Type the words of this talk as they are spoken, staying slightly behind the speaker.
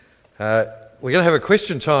We're going to have a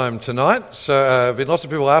question time tonight. So there have been lots of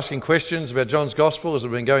people asking questions about John's Gospel as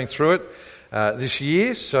we've been going through it this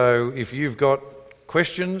year. So if you've got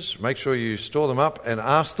questions, make sure you store them up and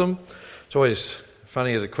ask them. It's always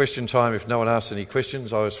funny at a question time if no one asks any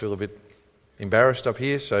questions. I always feel a bit embarrassed up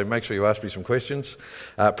here, so make sure you ask me some questions,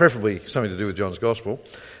 preferably something to do with John's Gospel.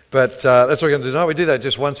 But that's what we're going to do tonight. We do that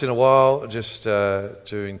just once in a while, just to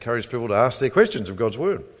encourage people to ask their questions of God's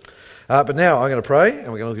Word. But now I'm going to pray,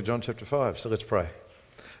 and we're going to look at John chapter 5. So let's pray.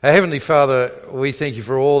 Our Heavenly Father, we thank you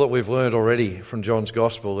for all that we've learned already from John's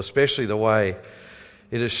Gospel, especially the way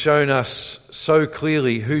it has shown us so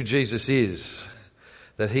clearly who Jesus is,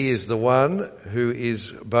 that he is the one who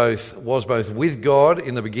was both with God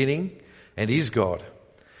in the beginning and is God.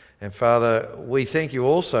 And Father, we thank you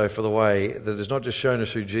also for the way that has not just shown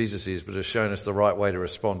us who Jesus is, but has shown us the right way to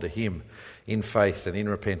respond to him in faith and in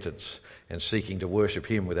repentance, and seeking to worship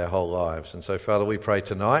him with our whole lives. And so, Father, we pray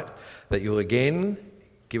tonight that you'll again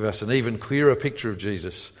give us an even clearer picture of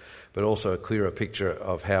Jesus, but also a clearer picture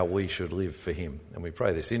of how we should live for him. And we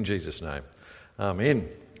pray this in Jesus' name. Amen.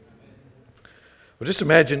 Well, just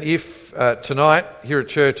imagine if tonight here at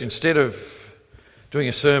church, instead of doing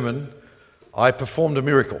a sermon, I performed a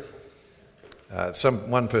miracle.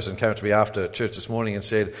 One person came up to me after church this morning and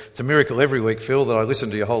said, "It's a miracle every week, Phil, that I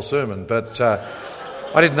listen to your whole sermon." But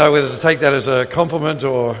I didn't know whether to take that as a compliment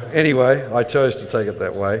or anyway, I chose to take it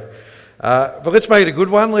that way. But let's make it a good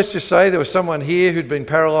one. Let's just say there was someone here who'd been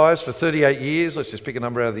paralysed for 38 years. Let's just pick a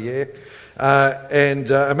number out of the air.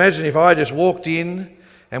 And imagine if I just walked in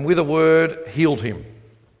and with a word healed him.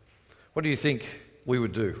 What do you think we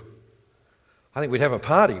would do? I think we'd have a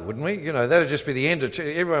party, wouldn't we? You know, that would just be the end of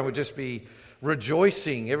church. Everyone would just be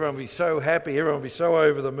rejoicing. Everyone would be so happy. Everyone would be so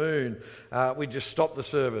over the moon. We'd just stop the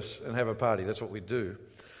service and have a party. That's what we'd do.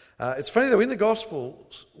 It's funny though, in the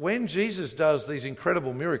Gospels, when Jesus does these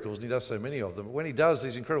incredible miracles, and he does so many of them, when he does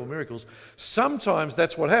these incredible miracles, sometimes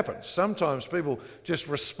that's what happens. Sometimes people just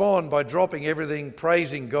respond by dropping everything,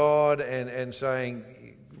 praising God and saying,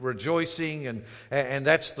 rejoicing, and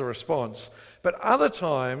that's the response. But other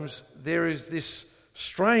times there is this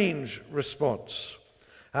strange response.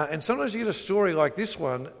 And sometimes you get a story like this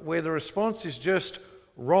one where the response is just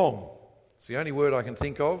wrong. It's the only word I can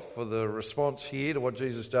think of for the response here to what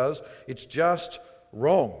Jesus does. It's just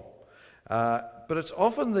wrong. But it's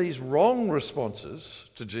often these wrong responses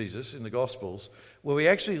to Jesus in the Gospels where we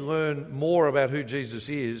actually learn more about who Jesus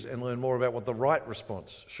is and learn more about what the right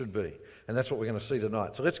response should be. And that's what we're going to see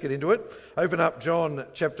tonight. So let's get into it. Open up John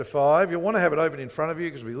chapter 5. You'll want to have it open in front of you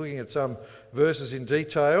because we'll be looking at some verses in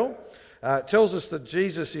detail. It tells us that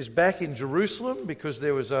Jesus is back in Jerusalem because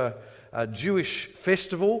there was a Jewish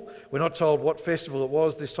festival. We're not told what festival it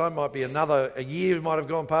was this time. It might be a year might have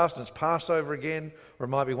gone past and it's Passover again, or it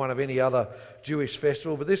might be one of any other Jewish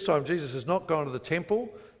festival. But this time Jesus has not gone to the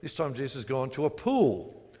temple. This time Jesus has gone to a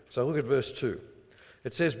pool. So look at verse 2.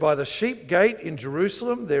 It says, "By the sheep gate in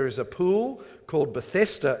Jerusalem there is a pool called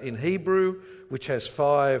Bethesda in Hebrew, which has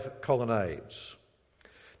 5 colonnades."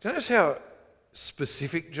 Do you notice how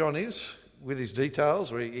specific John is with his details,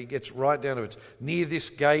 where he gets right down to it's near this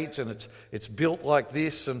gate and it's built like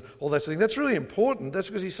this and all that sort of thing? That's really important. That's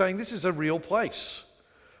because he's saying this is a real place.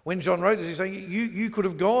 When John wrote this, he's saying you could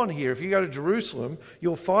have gone here. If you go to Jerusalem,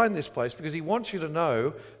 you'll find this place, because he wants you to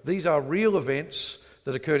know these are real events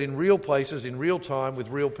that occurred in real places, in real time, with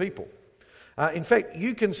real people. In fact,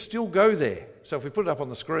 you can still go there. So if we put it up on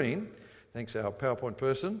the screen, thanks our PowerPoint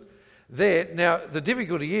person, there. Now, the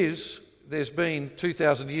difficulty is there's been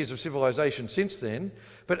 2,000 years of civilization since then,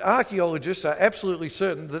 but archaeologists are absolutely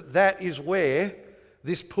certain that that is where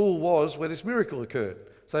this pool was, where this miracle occurred.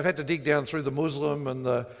 So they've had to dig down through the Muslim and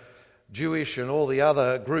the Jewish and all the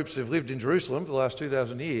other groups who've lived in Jerusalem for the last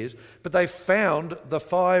 2,000 years, but they found the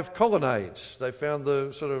 5 colonnades. They found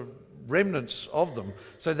the sort of remnants of them.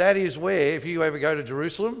 So that is where, if you ever go to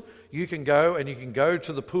Jerusalem, you can go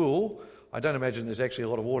to the pool. I don't imagine there's actually a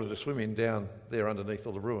lot of water to swim in down there underneath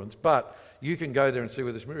all the ruins, but you can go there and see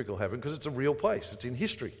where this miracle happened, because it's a real place. It's in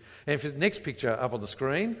history. And if the next picture up on the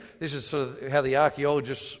screen, this is sort of how the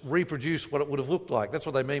archaeologists reproduce what it would have looked like. That's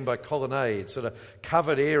what they mean by colonnades, sort of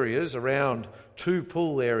covered areas around 2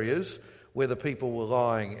 pool areas where the people were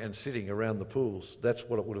lying and sitting around the pools. That's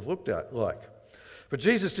what it would have looked like. But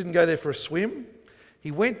Jesus didn't go there for a swim. He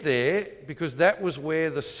went there because that was where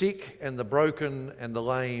the sick and the broken and the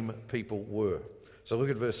lame people were. So look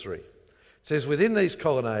at verse 3. It says, "Within these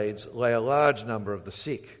colonnades lay a large number of the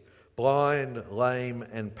sick, blind, lame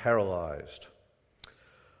and paralysed."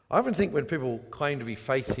 I often think when people claim to be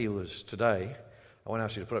faith healers today, I won't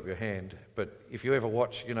ask you to put up your hand, but if you ever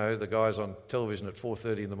watch, the guys on television at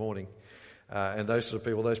 4:30 in the morning, and those sort of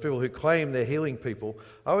people, those people who claim they're healing people,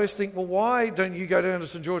 I always think, well, why don't you go down to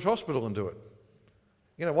St George Hospital and do it?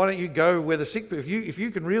 Why don't you go where the sick people, if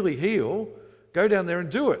you can really heal, go down there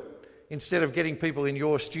and do it, instead of getting people in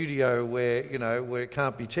your studio where it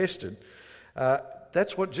can't be tested.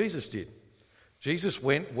 That's what Jesus did. Jesus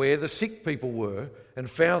went where the sick people were and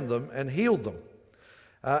found them and healed them.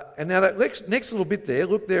 And now that next little bit there,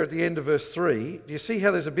 look there at the end of verse 3. Do you see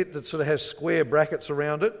how there's a bit that sort of has square brackets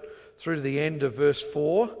around it through to the end of verse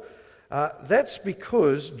 4? That's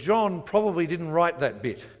because John probably didn't write that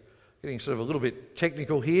bit. Getting sort of a little bit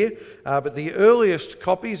technical here, but the earliest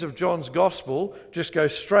copies of John's Gospel just go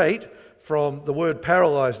straight from the word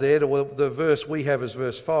paralysed there to the verse we have as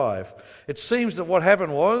verse 5. It seems that what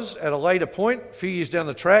happened was, at a later point, a few years down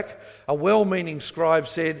the track, a well-meaning scribe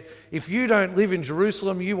said, if you don't live in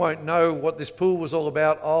Jerusalem, you won't know what this pool was all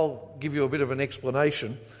about. I'll give you a bit of an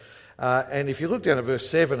explanation. And if you look down at verse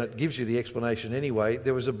 7, it gives you the explanation anyway.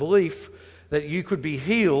 There was a belief that you could be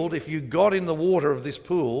healed if you got in the water of this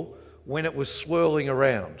pool when it was swirling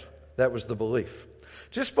around. That was the belief.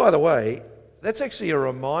 Just by the way, that's actually a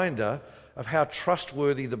reminder of how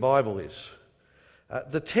trustworthy the Bible is.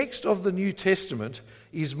 The text of the New Testament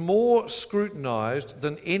is more scrutinised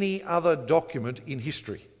than any other document in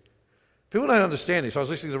history. People don't understand this. I was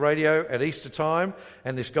listening to the radio at Easter time,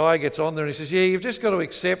 and this guy gets on there and he says, yeah, you've just got to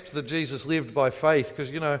accept that Jesus lived by faith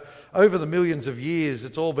because, over the millions of years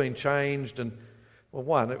it's all been changed. And,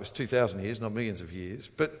 well, it was 2,000 years, not millions of years.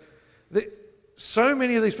 But so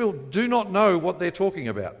many of these people do not know what they're talking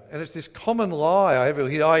about. And it's this common lie I ever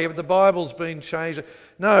hear, the Bible's been changed.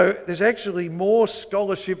 No, there's actually more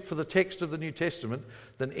scholarship for the text of the New Testament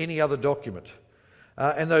than any other document.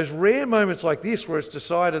 And those rare moments like this where it's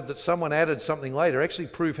decided that someone added something later actually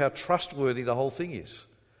prove how trustworthy the whole thing is.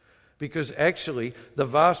 Because actually, the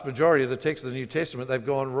vast majority of the text of the New Testament, they've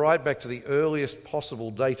gone right back to the earliest possible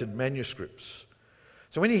dated manuscripts.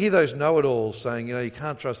 So when you hear those know-it-alls saying, you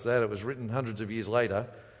can't trust that, it was written hundreds of years later,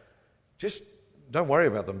 just don't worry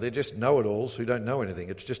about them. They're just know-it-alls who don't know anything.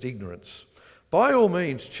 It's just ignorance. By all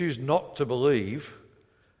means, choose not to believe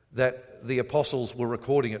that the apostles were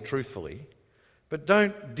recording it truthfully, but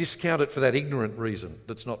don't discount it for that ignorant reason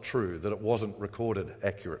that's not true, that it wasn't recorded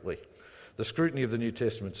accurately. The scrutiny of the New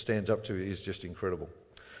Testament stands up to it is just incredible.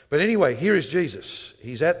 But anyway, here is Jesus.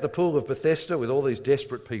 He's at the pool of Bethesda with all these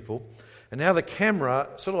desperate people. And now the camera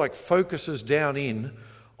sort of like focuses down in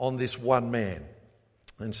on this one man.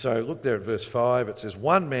 And so look there at verse 5. It says,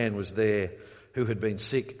 one man was there who had been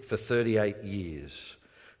sick for 38 years.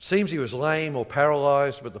 Seems he was lame or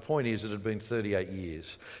paralysed, but the point is it had been 38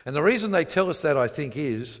 years. And the reason they tell us that, I think,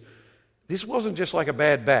 is this wasn't just like a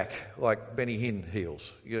bad back, like Benny Hinn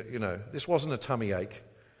heals. This wasn't a tummy ache.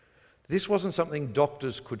 This wasn't something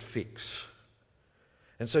doctors could fix.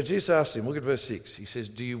 And so Jesus asked him, look at verse 6, he says,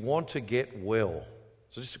 do you want to get well?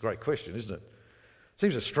 So this is a great question, isn't it?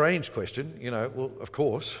 Seems a strange question, well, of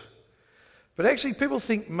course. But actually people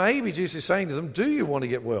think maybe Jesus is saying to them, do you want to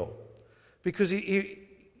get well? Because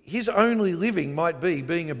his only living might be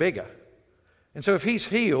being a beggar. And so if he's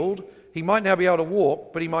healed, he might now be able to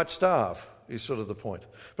walk, but he might starve, is sort of the point.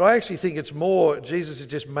 But I actually think it's more, Jesus is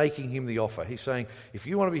just making him the offer. He's saying, if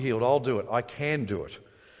you want to be healed, I'll do it. I can do it.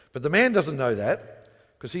 But the man doesn't know that,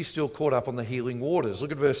 because he's still caught up on the healing waters.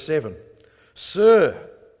 Look at verse 7. Sir,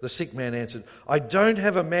 the sick man answered, I don't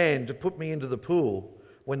have a man to put me into the pool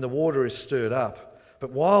when the water is stirred up,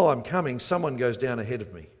 but while I'm coming, someone goes down ahead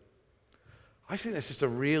of me. I think that's just a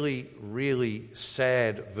really, really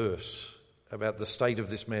sad verse about the state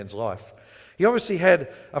of this man's life. He obviously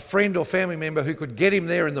had a friend or family member who could get him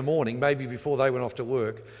there in the morning, maybe before they went off to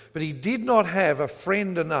work, but he did not have a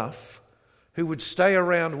friend enough who would stay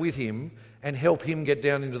around with him and help him get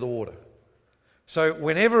down into the water. So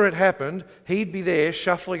whenever it happened, he'd be there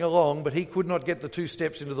shuffling along, but he could not get the 2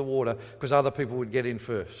 steps into the water because other people would get in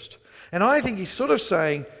first. And I think he's sort of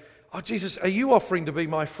saying, oh, Jesus, are you offering to be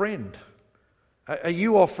my friend? Are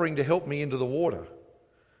you offering to help me into the water?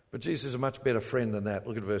 But Jesus is a much better friend than that.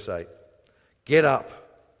 Look at verse 8. Get up,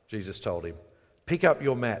 Jesus told him. Pick up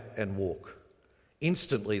your mat and walk.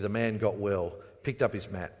 Instantly the man got well, picked up his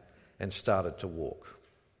mat and started to walk.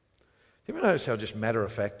 Do you ever notice how just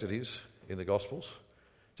matter-of-fact it is in the Gospels?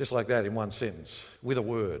 Just like that in one sentence, with a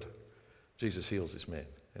word, Jesus heals this man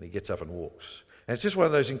and he gets up and walks. And it's just one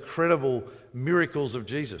of those incredible miracles of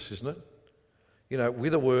Jesus, isn't it?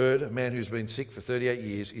 With a word, a man who's been sick for 38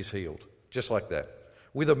 years is healed, just like that.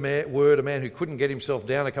 With a word, a man who couldn't get himself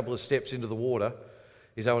down a couple of steps into the water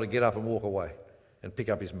is able to get up and walk away and pick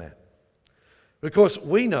up his mat. But of course,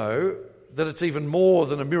 we know that it's even more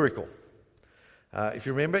than a miracle. If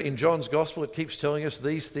you remember, in John's Gospel, it keeps telling us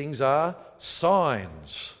these things are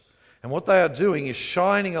signs. And what they are doing is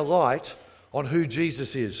shining a light on who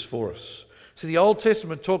Jesus is for us. See, the Old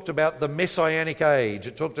Testament talked about the Messianic age.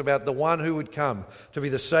 It talked about the one who would come to be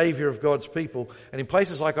the Saviour of God's people. And in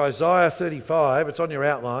places like Isaiah 35, it's on your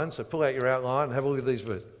outline, so pull out your outline and have a look at these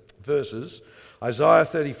verses. Isaiah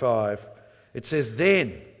 35, it says,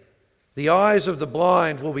 "Then the eyes of the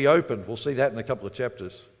blind will be opened." We'll see that in a couple of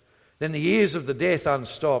chapters. "Then the ears of the deaf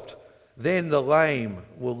unstopped. Then the lame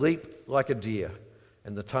will leap like a deer,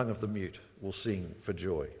 and the tongue of the mute will sing for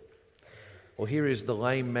joy." Well, here is the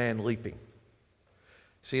lame man leaping.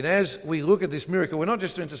 See, and as we look at this miracle, we're not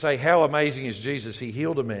just meant to say, how amazing is Jesus, he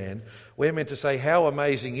healed a man. We're meant to say, how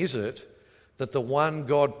amazing is it that the one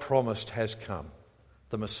God promised has come,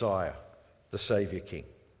 the Messiah, the Saviour King.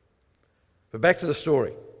 But back to the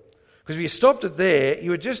story. Because if you stopped it there,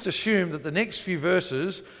 you would just assume that the next few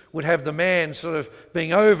verses would have the man sort of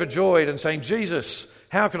being overjoyed and saying, "Jesus,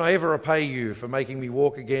 how can I ever repay you for making me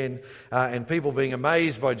walk again?" And people being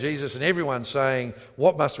amazed by Jesus and everyone saying,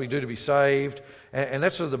 "What must we do to be saved?" And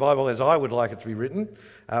that's sort of the Bible as I would like it to be written,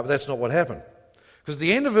 but that's not what happened. Because at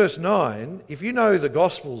the end of verse 9, if you know the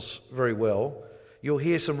Gospels very well, you'll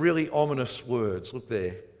hear some really ominous words. Look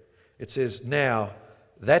there. It says, "Now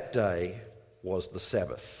that day was the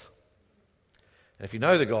Sabbath." And if you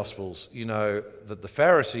know the Gospels, you know that the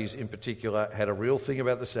Pharisees in particular had a real thing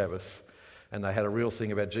about the Sabbath, and they had a real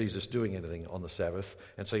thing about Jesus doing anything on the Sabbath,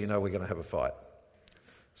 and so you know we're going to have a fight.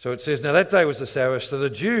 So it says, "Now that day was the Sabbath, so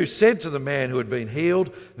the Jews said to the man who had been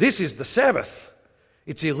healed, 'This is the Sabbath.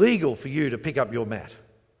 It's illegal for you to pick up your mat.'"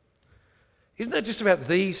 Isn't that just about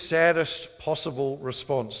the saddest possible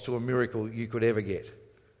response to a miracle you could ever get?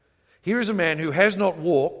 Here is a man who has not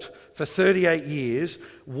walked for 38 years,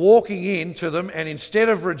 walking in to them, and instead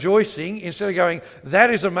of rejoicing, instead of going, "That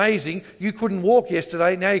is amazing, you couldn't walk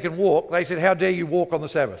yesterday, now you can walk," they said, "How dare you walk on the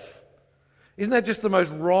Sabbath?" Isn't that just the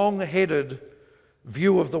most wrong-headed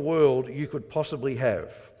view of the world you could possibly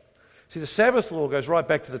have? See, the Sabbath law goes right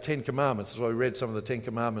back to the Ten Commandments. That's why we read some of the Ten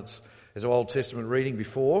Commandments as our Old Testament reading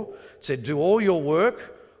before. It said, "Do all your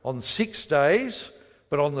work on 6 days,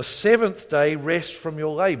 but on the 7th day rest from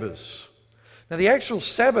your labours." Now, the actual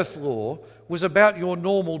Sabbath law was about your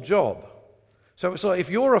normal job. So it's like, if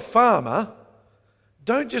you're a farmer,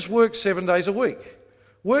 don't just work 7 days a week.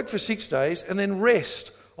 Work for 6 days and then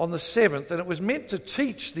rest on the 7th. And it was meant to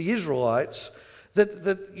teach the Israelites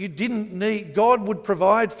that you didn't need, God would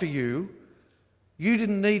provide for you. You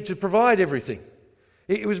didn't need to provide everything.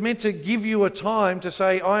 It was meant to give you a time to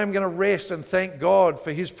say, "I am going to rest and thank God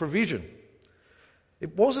for his provision."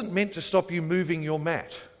 It wasn't meant to stop you moving your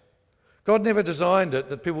mat. God never designed it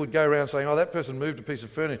that people would go around saying, "Oh, that person moved a piece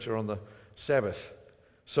of furniture on the Sabbath.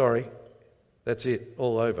 Sorry, that's it,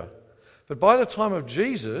 all over." But by the time of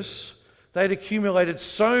Jesus, they'd accumulated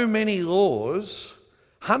so many laws,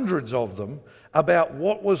 hundreds of them, about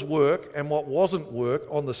what was work and what wasn't work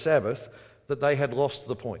on the Sabbath, that they had lost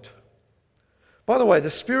the point. By the way, the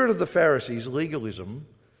spirit of the Pharisees, legalism,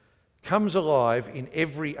 comes alive in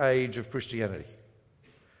every age of Christianity.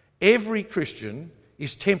 Every Christian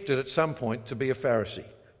is tempted at some point to be a Pharisee,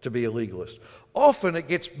 to be a legalist. Often it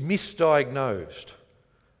gets misdiagnosed.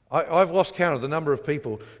 I've lost count of the number of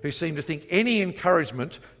people who seem to think any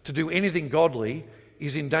encouragement to do anything godly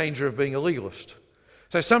is in danger of being a legalist.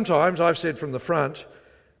 So sometimes I've said from the front,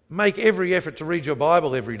 make every effort to read your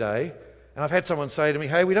Bible every day. And I've had someone say to me,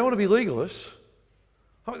 "Hey, we don't want to be legalists."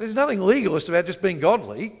 There's nothing legalist about just being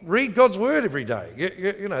godly. Read God's word every day.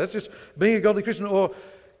 You know, that's just being a godly Christian. Or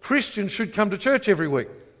Christians should come to church every week.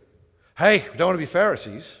 Hey, we don't want to be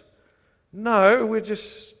Pharisees. No, we're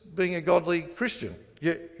just being a godly Christian.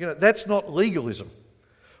 You know, that's not legalism.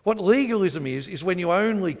 What legalism is when you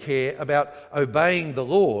only care about obeying the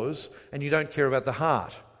laws and you don't care about the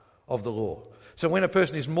heart of the law. So when a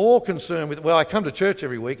person is more concerned with, "Well, I come to church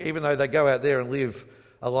every week," even though they go out there and live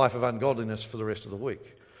a life of ungodliness for the rest of the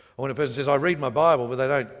week. Or when a person says, "I read my Bible," but they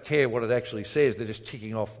don't care what it actually says, they're just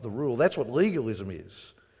ticking off the rule. That's what legalism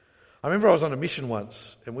is. I remember I was on a mission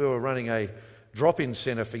once and we were running a drop-in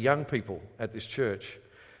centre for young people at this church.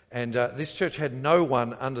 And this church had no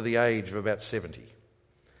one under the age of about 70.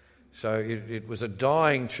 So it was a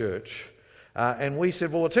dying church. And we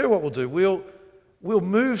said, "Well, I'll tell you what we'll do. We'll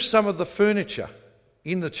move some of the furniture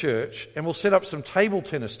in the church and we'll set up some table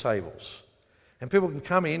tennis tables. And people can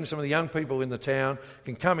come in, some of the young people in the town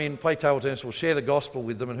can come in, play table tennis, we'll share the gospel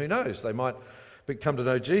with them, and who knows, they might come to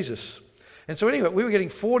know Jesus." And so anyway, we were getting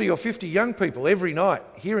 40 or 50 young people every night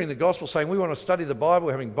hearing the gospel, saying, we want to study the Bible.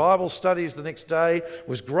 We're having Bible studies the next day. It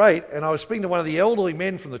was great. And I was speaking to one of the elderly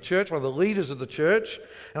men from the church, one of the leaders of the church.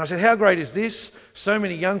 And I said, how great is this? So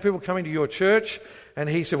many young people coming to your church. And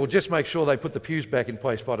he said, well, just make sure they put the pews back in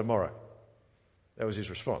place by tomorrow. That was his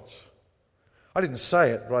response. I didn't say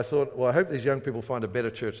it, but I thought, well, I hope these young people find a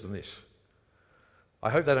better church than this. I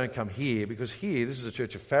hope they don't come here, because here, this is a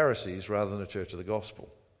church of Pharisees rather than a church of the gospel.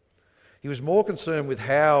 He was more concerned with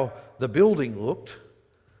how the building looked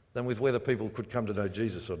than with whether people could come to know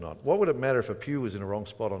Jesus or not. What would it matter if a pew was in a wrong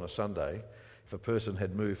spot on a Sunday if a person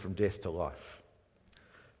had moved from death to life?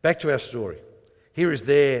 Back to our story. Here is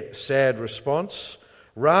their sad response.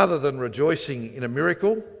 Rather than rejoicing in a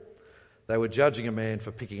miracle, they were judging a man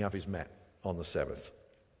for picking up his mat on the Sabbath.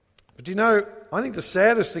 But do you know, I think the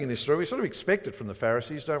saddest thing in this story, we sort of expect it from the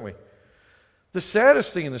Pharisees, don't we? The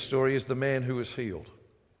saddest thing in the story is the man who was healed.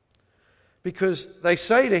 Because they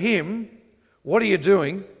say to him, what are you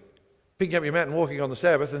doing, picking up your mat and walking on the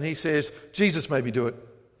Sabbath? And he says, Jesus made me do it.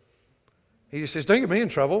 He just says, don't get me in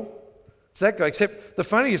trouble. It's that guy. Except the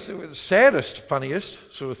funniest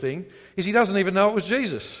sort of thing is he doesn't even know it was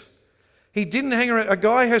Jesus. He didn't hang around. A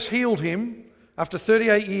guy has healed him after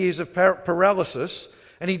 38 years of paralysis,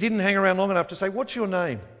 and he didn't hang around long enough to say, what's your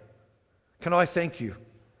name? Can I thank you?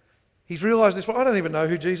 He's realised this, well, I don't even know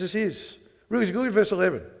who Jesus is. Really, look at verse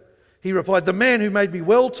 11. He replied, the man who made me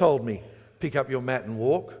well told me, pick up your mat and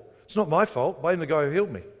walk. It's not my fault. Blame the guy who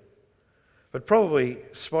healed me. But probably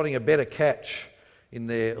spotting a better catch in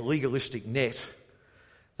their legalistic net,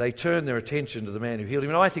 they turn their attention to the man who healed him.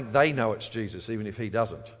 And I think they know it's Jesus, even if he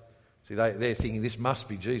doesn't. See, they're thinking this must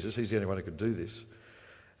be Jesus. He's the only one who could do this.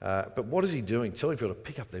 But what is he doing? Telling people to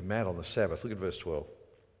pick up their mat on the Sabbath. Look at verse 12.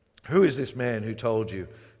 Who is this man who told you,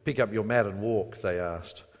 pick up your mat and walk, they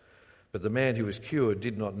asked. But the man who was cured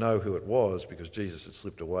did not know who it was, because Jesus had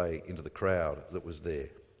slipped away into the crowd that was there.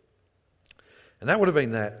 And that would have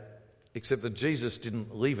been that, except that Jesus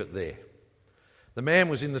didn't leave it there. The man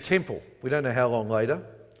was in the temple, we don't know how long later,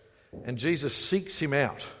 and Jesus seeks him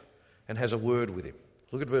out and has a word with him.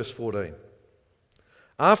 Look at verse 14.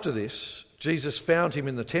 After this, Jesus found him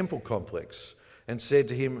in the temple complex and said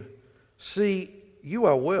to him, see, you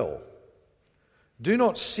are well. Do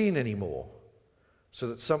not sin anymore, so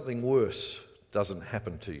that something worse doesn't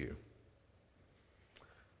happen to you.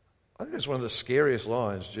 I think that's one of the scariest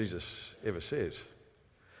lines Jesus ever says.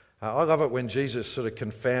 I love it when Jesus sort of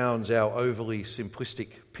confounds our overly simplistic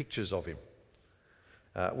pictures of him.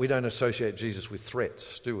 We don't associate Jesus with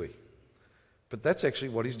threats, do we? But that's actually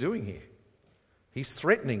what he's doing here. He's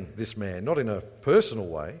threatening this man, not in a personal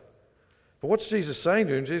way. But what's Jesus saying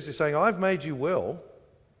to him? Jesus is saying, I've made you well.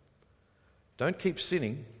 Don't keep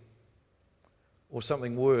sinning, or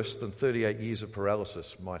something worse than 38 years of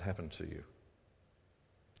paralysis might happen to you.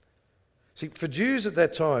 See, for Jews at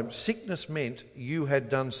that time, sickness meant you had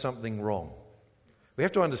done something wrong. We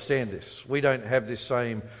have to understand this. We don't have this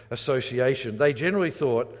same association. They generally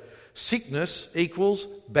thought sickness equals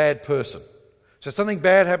bad person. So something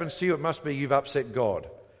bad happens to you, it must be you've upset God.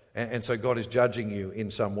 And so God is judging you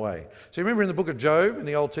in some way. So you remember in the book of Job in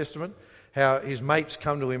the Old Testament, how his mates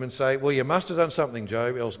come to him and say, well, you must have done something,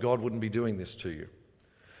 Job, else God wouldn't be doing this to you.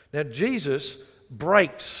 Now, Jesus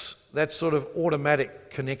breaks that sort of automatic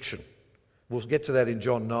connection. We'll get to that in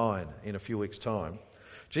John 9 in a few weeks' time.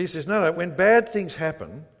 Jesus says, no, when bad things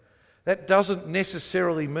happen, that doesn't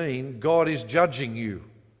necessarily mean God is judging you.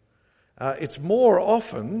 It's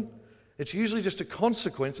usually just a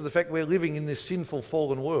consequence of the fact we're living in this sinful,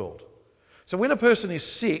 fallen world. So when a person is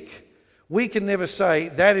sick, we can never say,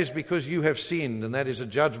 that is because you have sinned and that is a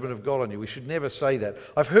judgment of God on you. We should never say that.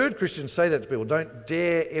 I've heard Christians say that to people. Don't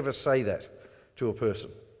dare ever say that to a person.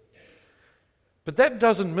 But that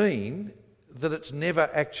doesn't mean that it's never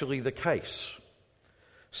actually the case.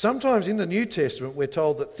 Sometimes in the New Testament we're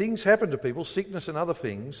told that things happen to people, sickness and other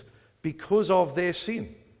things, because of their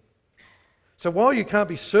sin. So while you can't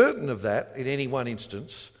be certain of that in any one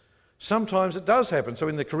instance, sometimes it does happen. So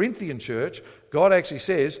in the Corinthian church, God actually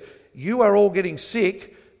says, you are all getting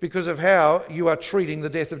sick because of how you are treating the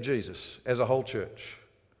death of Jesus as a whole church.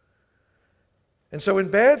 And so when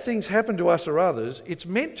bad things happen to us or others, it's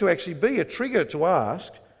meant to actually be a trigger to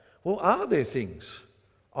ask, well, are there things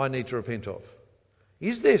I need to repent of?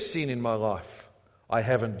 Is there sin in my life I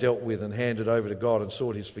haven't dealt with and handed over to God and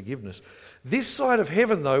sought his forgiveness? This side of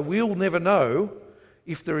heaven, though, we'll never know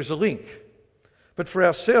if there is a link. But for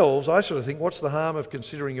ourselves, I sort of think, what's the harm of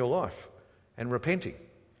considering your life and repenting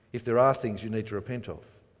if there are things you need to repent of?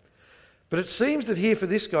 But it seems that here for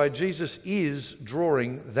this guy, Jesus is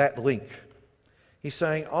drawing that link. He's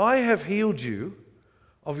saying, I have healed you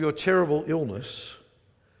of your terrible illness,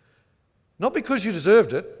 not because you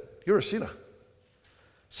deserved it, you're a sinner.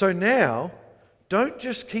 So now, don't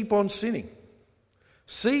just keep on sinning.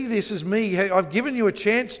 See this as me. I've given you a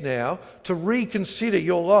chance now to reconsider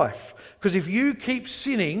your life. Because if you keep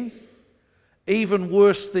sinning, even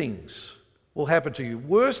worse things will happen to you.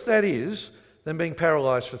 Worse, that is, than being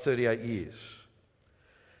paralysed for 38 years.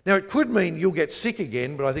 Now, it could mean you'll get sick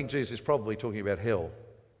again, but I think Jesus is probably talking about hell.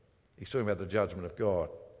 He's talking about the judgment of God.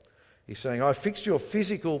 He's saying, I fixed your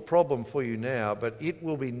physical problem for you now, but it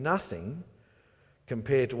will be nothing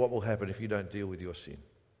compared to what will happen if you don't deal with your sin.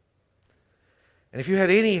 And if you had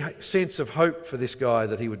any sense of hope for this guy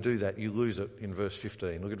that he would do that, you lose it in verse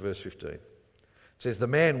 15. Look at verse 15. It says, the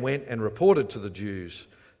man went and reported to the Jews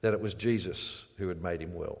that it was Jesus who had made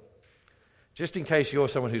him well. Just in case you're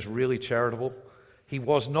someone who's really charitable, he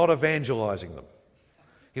was not evangelizing them.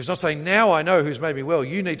 He was not saying, now I know who's made me well,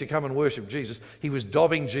 you need to come and worship Jesus. He was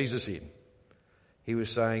dobbing Jesus in. He was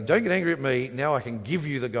saying, don't get angry at me, now I can give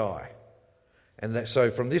you the guy. And so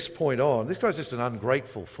from this point on, this guy's just an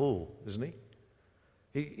ungrateful fool, isn't he?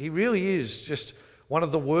 He really is just one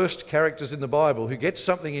of the worst characters in the Bible who gets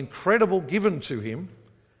something incredible given to him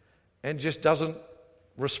and just doesn't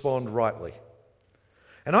respond rightly.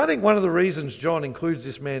 And I think one of the reasons John includes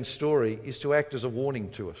this man's story is to act as a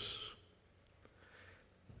warning to us.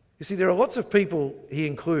 You see, there are lots of people he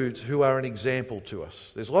includes who are an example to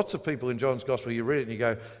us. There's lots of people in John's Gospel, you read it and you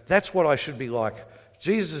go, that's what I should be like.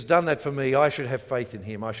 Jesus has done that for me. I should have faith in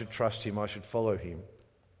him. I should trust him. I should follow him.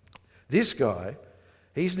 This guy,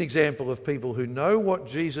 he's an example of people who know what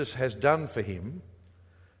Jesus has done for him,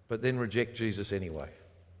 but then reject Jesus anyway.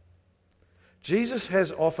 Jesus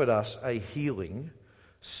has offered us a healing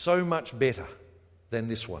so much better than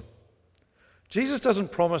this one. Jesus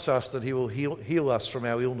doesn't promise us that he will heal us from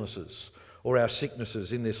our illnesses or our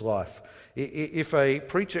sicknesses in this life. If a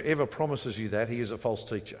preacher ever promises you that, he is a false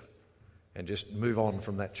teacher, and just move on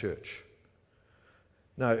from that church.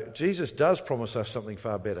 No, Jesus does promise us something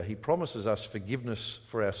far better. He promises us forgiveness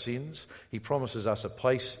for our sins. He promises us a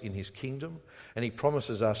place in his kingdom. And he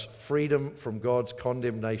promises us freedom from God's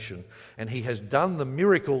condemnation. And he has done the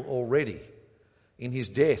miracle already in his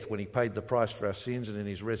death when he paid the price for our sins, and in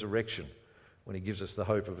his resurrection when he gives us the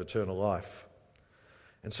hope of eternal life.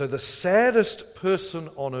 And so the saddest person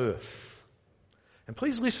on earth, and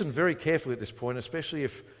please listen very carefully at this point, especially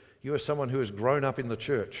if you are someone who has grown up in the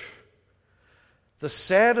church. The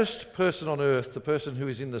saddest person on earth, the person who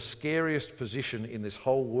is in the scariest position in this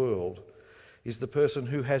whole world, is the person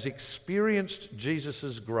who has experienced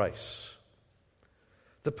Jesus' grace.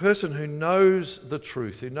 The person who knows the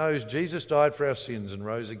truth, who knows Jesus died for our sins and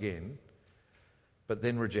rose again, but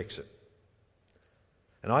then rejects it.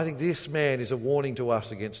 And I think this man is a warning to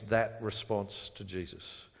us against that response to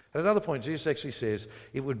Jesus. At another point, Jesus actually says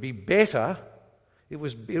it will be better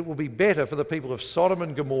for the people of Sodom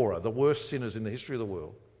and Gomorrah, the worst sinners in the history of the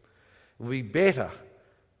world. It will be better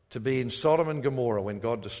to be in Sodom and Gomorrah when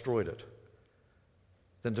God destroyed it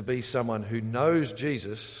than to be someone who knows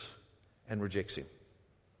Jesus and rejects him.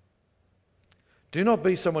 Do not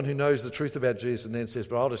be someone who knows the truth about Jesus and then says,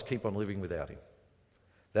 but I'll just keep on living without him.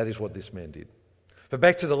 That is what this man did. But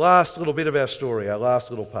back to the last little bit of our story, our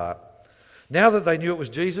last little part. Now that they knew it was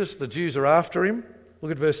Jesus, the Jews are after him.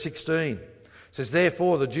 Look at verse 16. It says,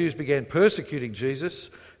 therefore the Jews began persecuting Jesus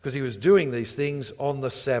because he was doing these things on the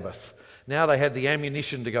Sabbath. Now they had the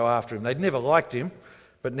ammunition to go after him. They'd never liked him,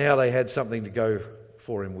 but now they had something to go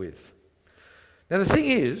for him with. Now the thing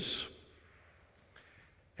is,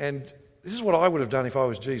 and this is what I would have done if I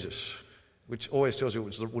was Jesus, which always tells you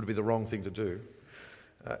it would be the wrong thing to do.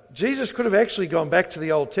 Jesus could have actually gone back to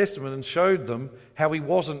the Old Testament and showed them how he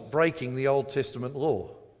wasn't breaking the Old Testament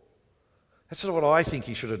law. That's sort of what I think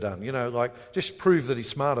he should have done, like just prove that he's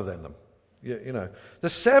smarter than them. The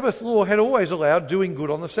Sabbath law had always allowed doing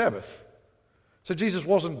good on the Sabbath. So Jesus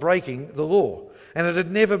wasn't breaking the law. And it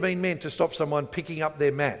had never been meant to stop someone picking up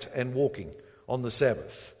their mat and walking on the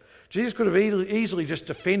Sabbath. Jesus could have easily just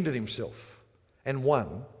defended himself and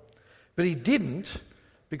won, but he didn't,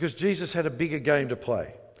 because Jesus had a bigger game to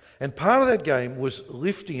play. And part of that game was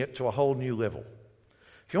lifting it to a whole new level.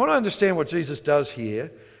 If you want to understand what Jesus does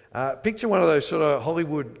here, picture one of those sort of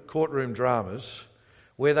Hollywood courtroom dramas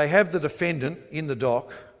where they have the defendant in the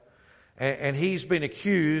dock and he's been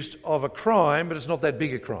accused of a crime, but it's not that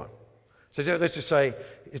big a crime. So let's just say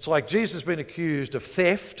it's like Jesus has been accused of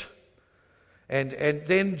theft, and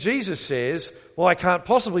then Jesus says, well, I can't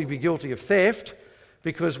possibly be guilty of theft,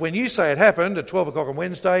 because when you say it happened at 12 o'clock on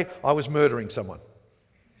Wednesday, I was murdering someone.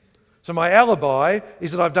 So my alibi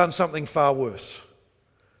is that I've done something far worse.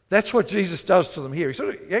 That's what Jesus does to them here.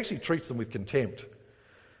 He actually treats them with contempt.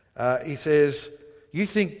 He says, you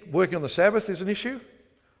think working on the Sabbath is an issue?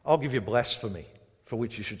 I'll give you blasphemy, for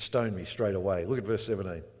which you should stone me straight away. Look at verse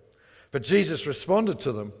 17. But Jesus responded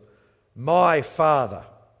to them, my Father.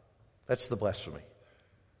 That's the blasphemy.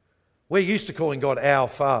 We're used to calling God our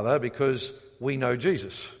Father because we know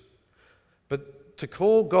Jesus. But to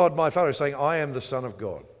call God my Father is saying, I am the Son of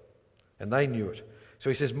God. And they knew it. So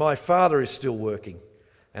he says, my Father is still working,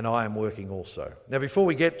 and I am working also. Now, before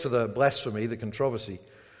we get to the blasphemy, the controversy,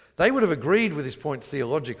 they would have agreed with his point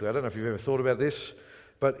theologically. I don't know if you've ever thought about this,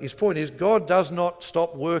 but his point is God does not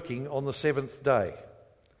stop working on the seventh day.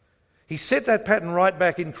 He set that pattern right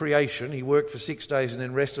back in creation. He worked for 6 days and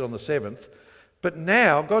then rested on the seventh. But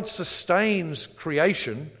now God sustains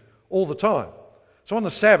creation all the time. So on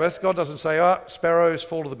the Sabbath, God doesn't say, sparrows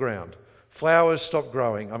fall to the ground. Flowers stop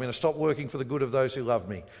growing. I'm going to stop working for the good of those who love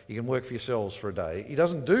me. You can work for yourselves for a day. He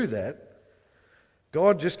doesn't do that.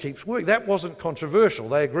 God just keeps working. That wasn't controversial.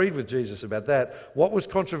 They agreed with Jesus about that. What was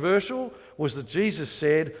controversial was that Jesus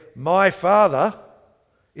said, my Father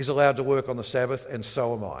is allowed to work on the Sabbath, and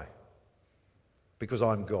so am I, because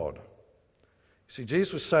I'm God. See,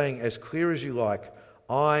 Jesus was saying, as clear as you like,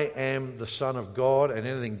 I am the Son of God, and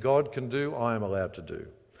anything God can do, I am allowed to do.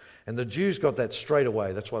 And the Jews got that straight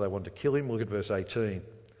away. That's why they wanted to kill him. Look at verse 18.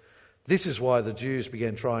 This is why the Jews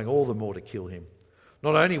began trying all the more to kill him.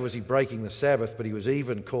 Not only was he breaking the Sabbath, but he was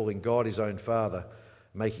even calling God his own Father,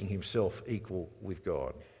 making himself equal with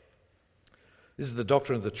God. This is the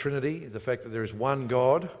doctrine of the Trinity, the fact that there is one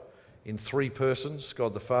God in three persons,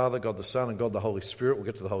 God the Father, God the Son, and God the Holy Spirit. We'll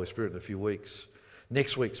get to the Holy Spirit in a few weeks.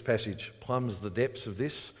 Next week's passage plumbs the depths of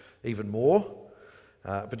this even more.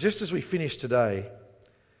 But just as we finish today,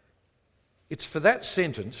 it's for that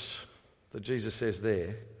sentence that Jesus says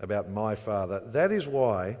there about my Father, that is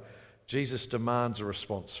why Jesus demands a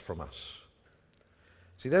response from us.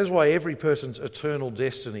 See, that is why every person's eternal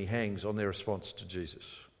destiny hangs on their response to Jesus.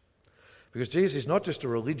 Because Jesus is not just a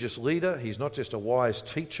religious leader, he's not just a wise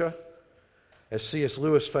teacher. As C.S.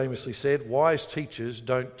 Lewis famously said, wise teachers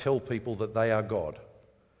don't tell people that they are God.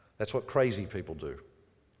 That's what crazy people do,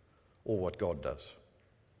 or what God does.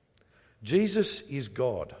 Jesus is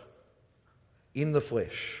God in the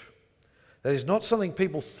flesh. That is not something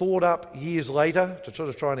people thought up years later to sort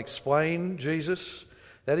of try and explain Jesus.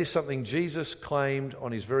 That is something Jesus claimed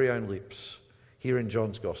on his very own lips here in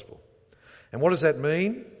John's Gospel. And what does that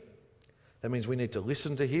mean? That means we need to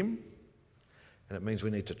listen to him, and it means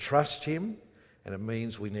we need to trust him, and it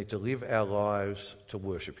means we need to live our lives to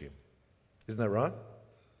worship him. Isn't that right?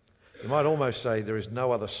 You might almost say there is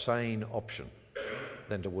no other sane option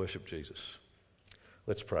than to worship Jesus.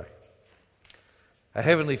 Let's pray. Our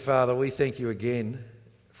Heavenly Father, we thank you again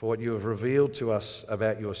for what you have revealed to us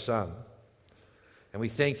about your Son. And we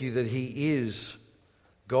thank you that he is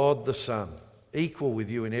God the Son, equal with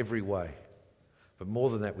you in every way. But more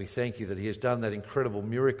than that, we thank you that he has done that incredible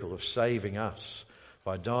miracle of saving us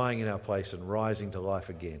by dying in our place and rising to life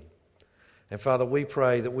again. And Father, we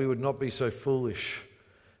pray that we would not be so foolish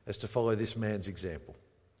as to follow this man's example.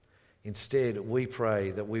 Instead, we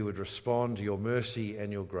pray that we would respond to your mercy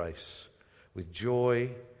and your grace with joy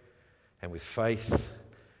and with faith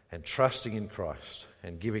and trusting in Christ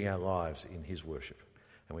and giving our lives in his worship.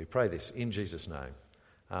 And we pray this in Jesus' name.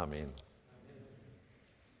 Amen.